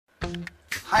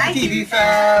Hi TV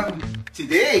fam!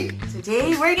 Today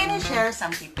we're gonna share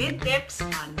some tipid tips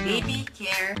on baby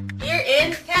care here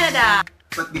in Canada.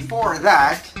 But before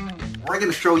that, we're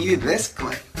gonna show you this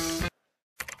clip.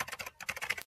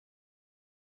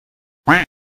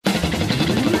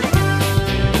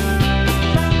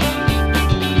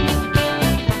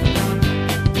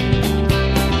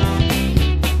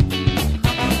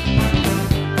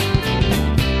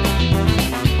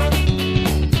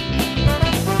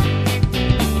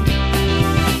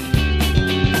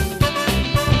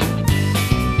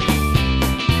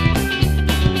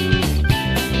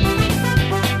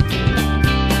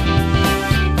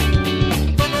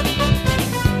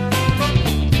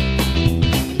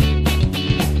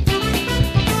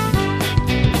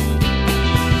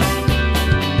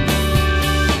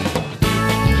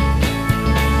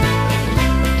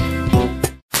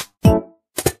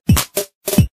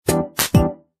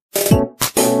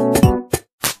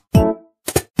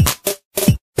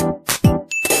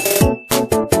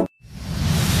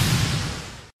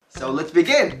 So let's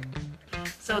begin!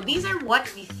 So these are what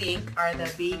we think are the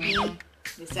baby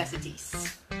necessities.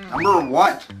 Number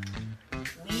 1.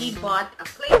 We bought a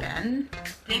playpen.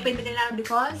 Playpen nila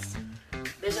because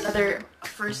there's another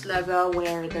first level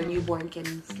where the newborn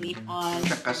can sleep on.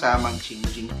 Kasamang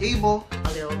changing table.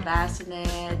 A little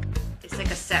bassinet. It's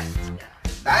like a set.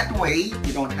 That way,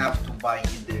 you don't have to buy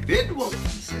individual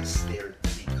pieces. They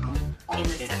come In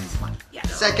the set one. Yeah.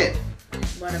 Second,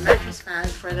 Bought a mattress pad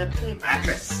for the playpen.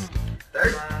 mattress.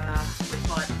 Third, We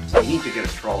bought you need to get a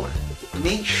stroller.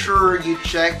 Make sure you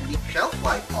check the shelf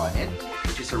life on it,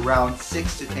 which is around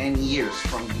 6 to 10 years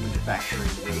from the manufacturing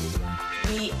date.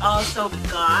 We also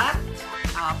got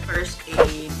first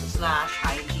aid /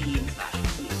 hygiene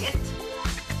 / kit.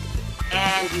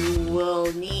 And you will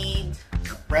need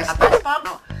A breast a breast pump.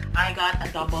 No, I got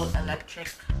a double electric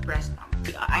breast pump.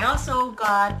 I also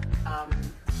got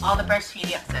all the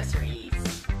breastfeeding accessories.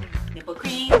 Nipple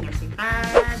cream, nursing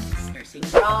pads, nursing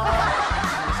bra,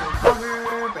 nursing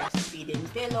cover, breastfeeding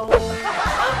pillow.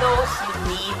 All those you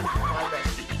need while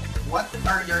breastfeeding. What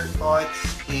are your thoughts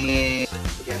in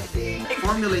getting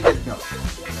formulated milk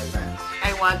in advance?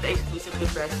 I want to exclusively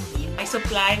breastfeed. My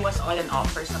supply was on and off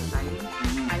for some time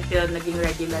until naging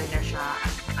regular na siya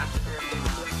after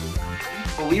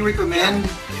So we recommend,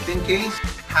 if in case,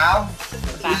 have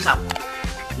at least backup.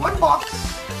 1 box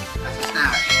as a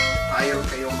snack. Ayaw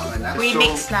kayong mga na.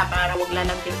 Pre-mix na para wag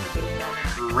lang pinta.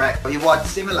 Correct. You want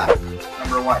Similac,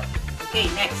 number 1.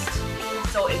 Okay, next.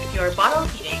 So if you're bottle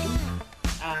feeding,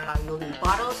 you'll need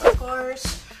bottles, of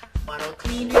course, bottle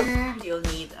cleaner, you'll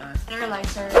need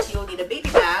sterilizers, you'll need a baby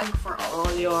bag for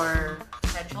all your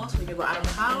essentials when you go out of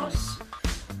the house,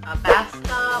 a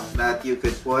bathtub. That you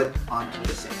could put onto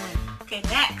the sink. Okay,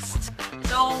 next.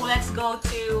 So let's go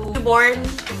to newborn.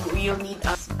 You'll need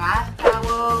bath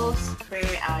towels.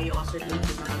 You also need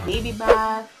baby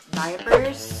bath,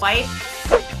 diapers, wipes,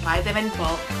 vitamin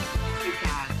bulk,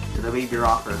 To the baby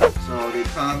rocker. So they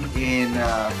come in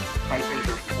price range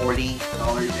of $40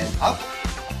 and up.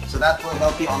 So that will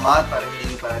help you a lot para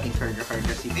hindi parating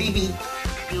karga-karga si baby.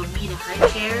 You'll need a high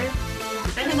chair,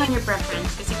 depending on your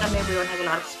preference. Kasi kami, we don't have a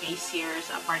lot of space here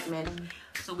sa apartment.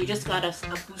 So we just got a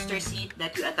booster seat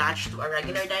that you attach to a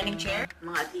regular dining chair.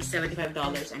 Mga at least $75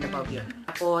 and above yun.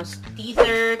 Tapos,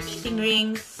 teething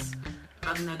rings.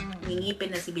 Pag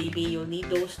nangingipin na si baby, you'll need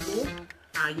those too.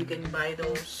 You can buy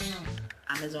those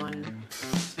Amazon.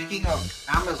 Speaking of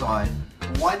Amazon,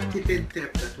 one tip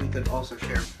that we could also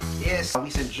share is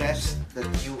we suggest that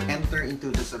you enter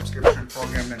into the subscription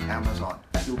program in Amazon.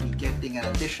 You'll be getting an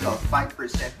additional 5%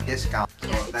 discount. So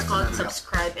Yeah, it's called another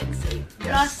subscribe and save. Yes.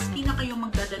 Plus, hindi na kayong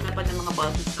magdadala pa ng mga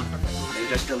bulky stuff. They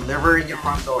just deliver in your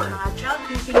front door.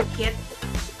 Child-proofing kit,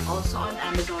 also on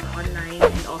Amazon online,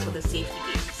 and also the safety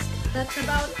kits. That's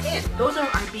about it. Those are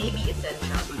our baby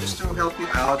essentials. So just to help you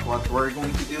out, what we're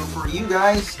going to do for you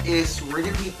guys is we're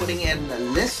going to be putting in a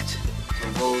list. So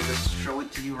we'll just show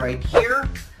it to you right here.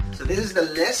 So this is the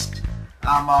list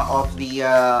of the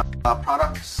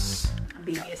products,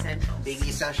 baby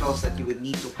essentials that you would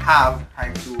need to have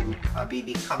prior to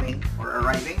baby coming or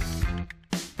arriving.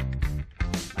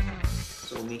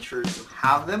 So make sure to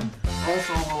have them.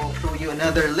 Also, we'll show you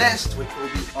another list which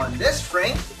will be on this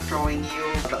frame, showing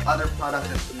you the other products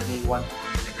that you may want to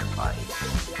put in your body.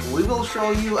 We will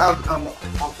show you of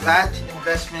that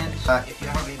investment. If you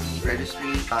have a baby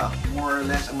registry, more or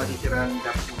less ang matitirang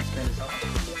dapat mo spend sa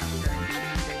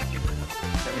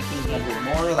 $1,700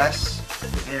 more or less,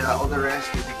 and all the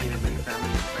rest will be given by your family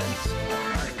and friends.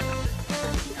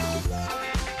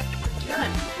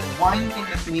 One thing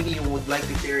that maybe you would like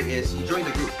to share is you join the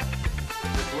group.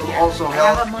 will also I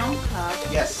help. have a mom club.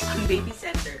 Yes. On baby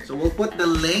center. So we'll put the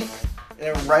link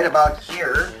right about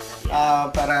here.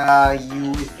 Para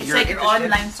you, if It's you're like an interested.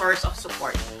 online source of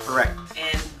support Correct.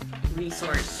 and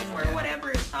resource for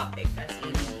whatever topic. As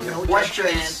in, no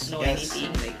questions, judgment, no yes.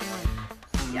 anything. Like,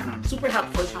 yeah, super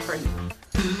helpful siya for me.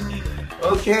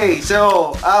 Okay,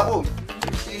 so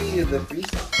you say the free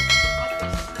stuff.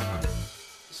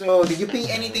 So, did you pay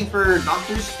anything for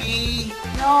doctor's fee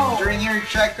No. during your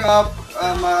checkup?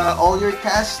 All your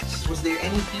tests? Was there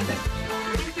any payment?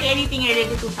 I didn't pay anything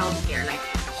related to healthcare, like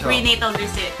prenatal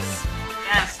visits,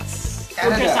 tests,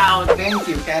 ultrasound. Thank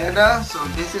you, Canada. So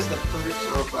this is the perks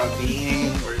of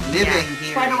being or living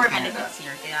here Paano in more Canada. benefits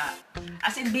here? Kaya,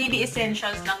 as in baby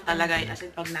essentials lang talaga, as in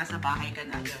pag nasa bahay ka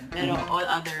na yun. Pero all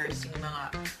others, yung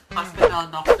mga hospital,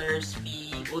 doctors,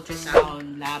 fee,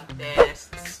 ultrasound, lab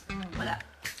tests, wala.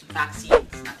 Vaccines,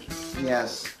 nothing.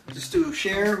 Yes. Just to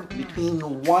share, between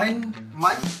 1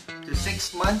 month to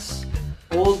 6 months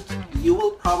old, you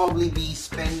will probably be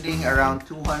spending around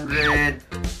 $250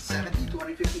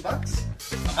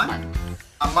 a month.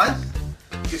 A month?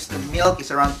 Because the milk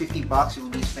is around $50. You'll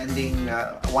be spending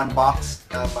 1 box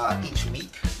each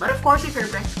week. But of course, if you're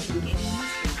breastfeeding,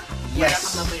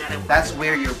 Yes, that's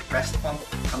where your breast pump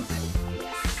comes in.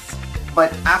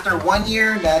 But after 1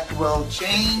 year, that will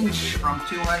change from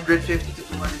 250 to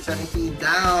 270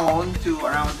 down to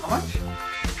around how much?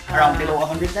 Around below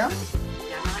 100 now?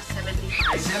 Yeah, mga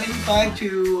 75. 75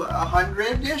 to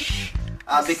 100-ish.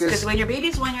 Because when your baby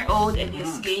is 1 year old and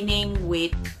is gaining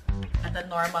weight at a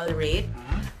normal rate,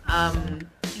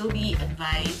 you'll be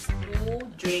advised to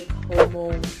drink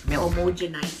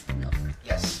homogenized milk.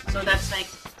 Yes. So that's like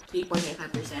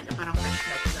 3.5%, parang fresh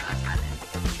milk sa atin.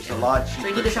 It's a lot cheaper. So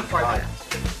hindi na siya formula.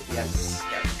 Yes.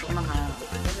 Yeah. So mga,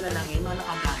 ano lang yun, mga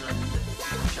nakaganon.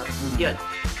 Yun.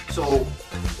 So,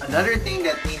 another thing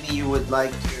that maybe you would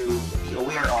like to be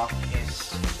aware of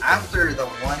is after the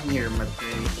 1 year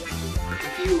maternity,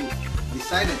 if you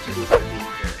decided to do the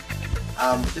daycare,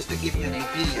 just to give you an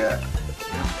idea,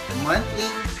 the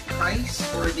monthly price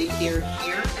for daycare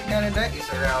here in Canada is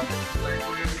around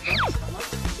 $1,300 a month.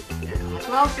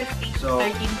 $12.50 So, to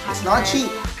 $13.00. it's not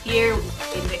cheap. Here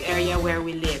in the area where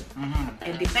we live.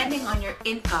 And depending on your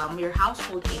income, your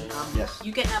household income, Yes. you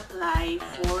can apply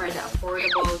for the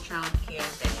affordable child care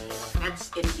benefit. That's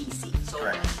in BC. So,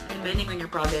 Correct. depending on your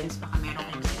province, baka meron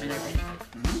kayong similar benefit.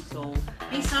 So,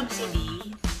 may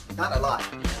subsidy. Not a lot.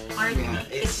 Hardly.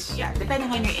 Yeah,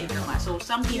 Depending on your income. So,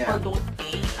 some people don't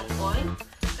pay at all.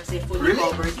 Kasi fully Really?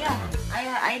 covered. Yeah.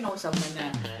 I know someone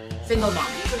na single mom,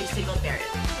 usually single parent.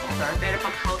 Okay. Pero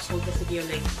pag household kasi you're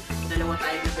like, dalawa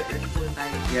tayo nag-earn full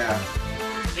time. Yeah.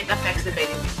 It affects the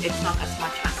benefit. It's not as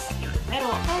much as yun.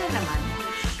 Pero, kaya naman,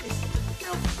 which is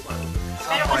helpful.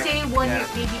 Pero kasi one year,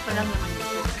 baby pa lang naman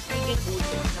dito. As I get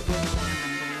older, nabuno na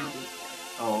naman doon.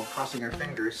 Oh, crossing our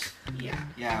fingers. Yeah.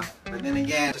 Yeah. But then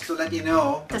again, just to let you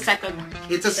know, It's a second mortgage.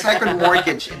 it's a second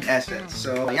mortgage in essence.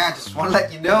 So yeah, just want to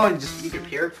let you know and just be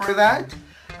prepared for that.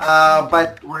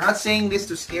 But we're not saying this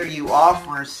to scare you off.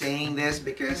 We're saying this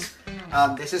because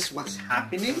this is what's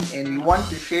happening and we want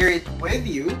to share it with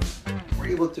you. We're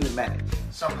able to manage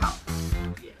somehow.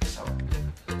 Yeah. So,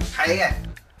 kaya yan.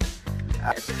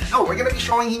 No, we're gonna be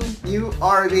showing you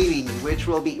our baby, which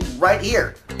will be right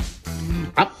here.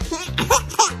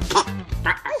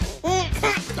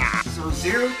 So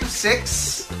 0 to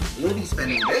 6, you'll be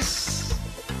spending this.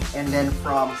 And then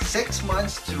from 6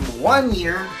 months to 1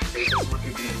 year, this is what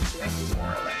you're going to be spending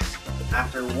more or less.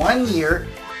 After 1 year,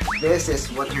 this is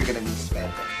what you're going to be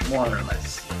spending more or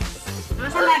less.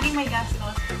 Basta laging may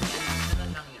gastos. Ganun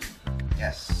lang yun.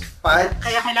 Yes. But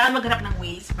Kaya kailangan maghanap ng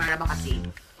ways para makasave.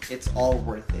 it's all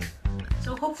worth it.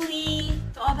 So hopefully,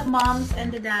 to all the moms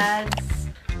and the dads,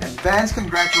 Advance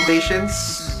congratulations.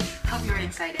 hope you're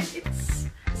excited. It's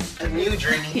A new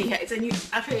journey. yeah, it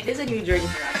is a new journey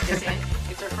for us kasi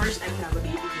it's our first time to have a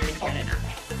baby here in Canada.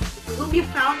 We hope you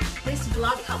found this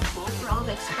vlog helpful for all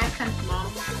the expectant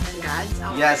moms and dads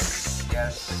out there. Yes,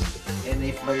 yes. And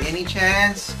if by any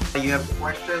chance you have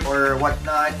questions or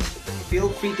whatnot, feel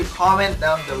free to comment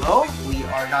down below. We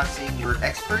are not saying we're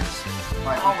experts,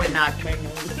 but Oh, we're not.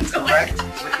 correct.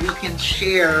 But we can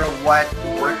share what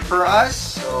worked for us.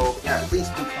 So yeah, please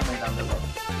do comment down below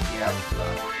if you have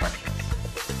questions.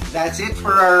 That's it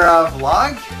for our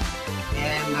vlog,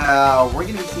 and we're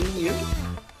gonna be seeing you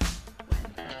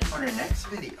on our next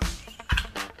video.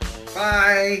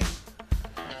 Bye.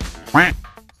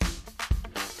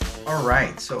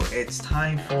 Alright, so it's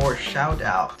time for shout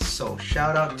outs. So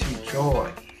shout out to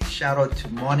Joy, shout out to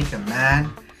Monica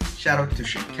Man, shout out to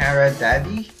Shakara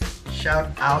Daddy, shout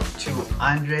out to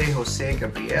Andre Jose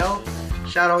Gabriel,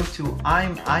 Shout out to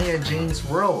I'm Aya Jane's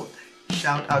World.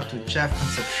 Shout out to Jeff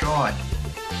Concepcion.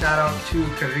 Shout out to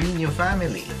Carino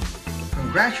family.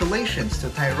 Congratulations to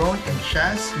Tyrone and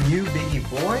Chaz, new baby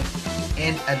boy.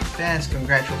 And advanced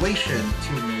congratulations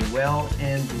to Noel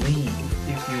and Lee.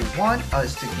 If you want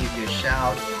us to give you a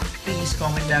shout, please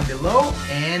comment down below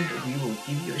and we will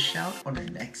give you a shout on the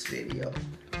next video.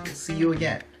 We'll see you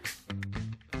again.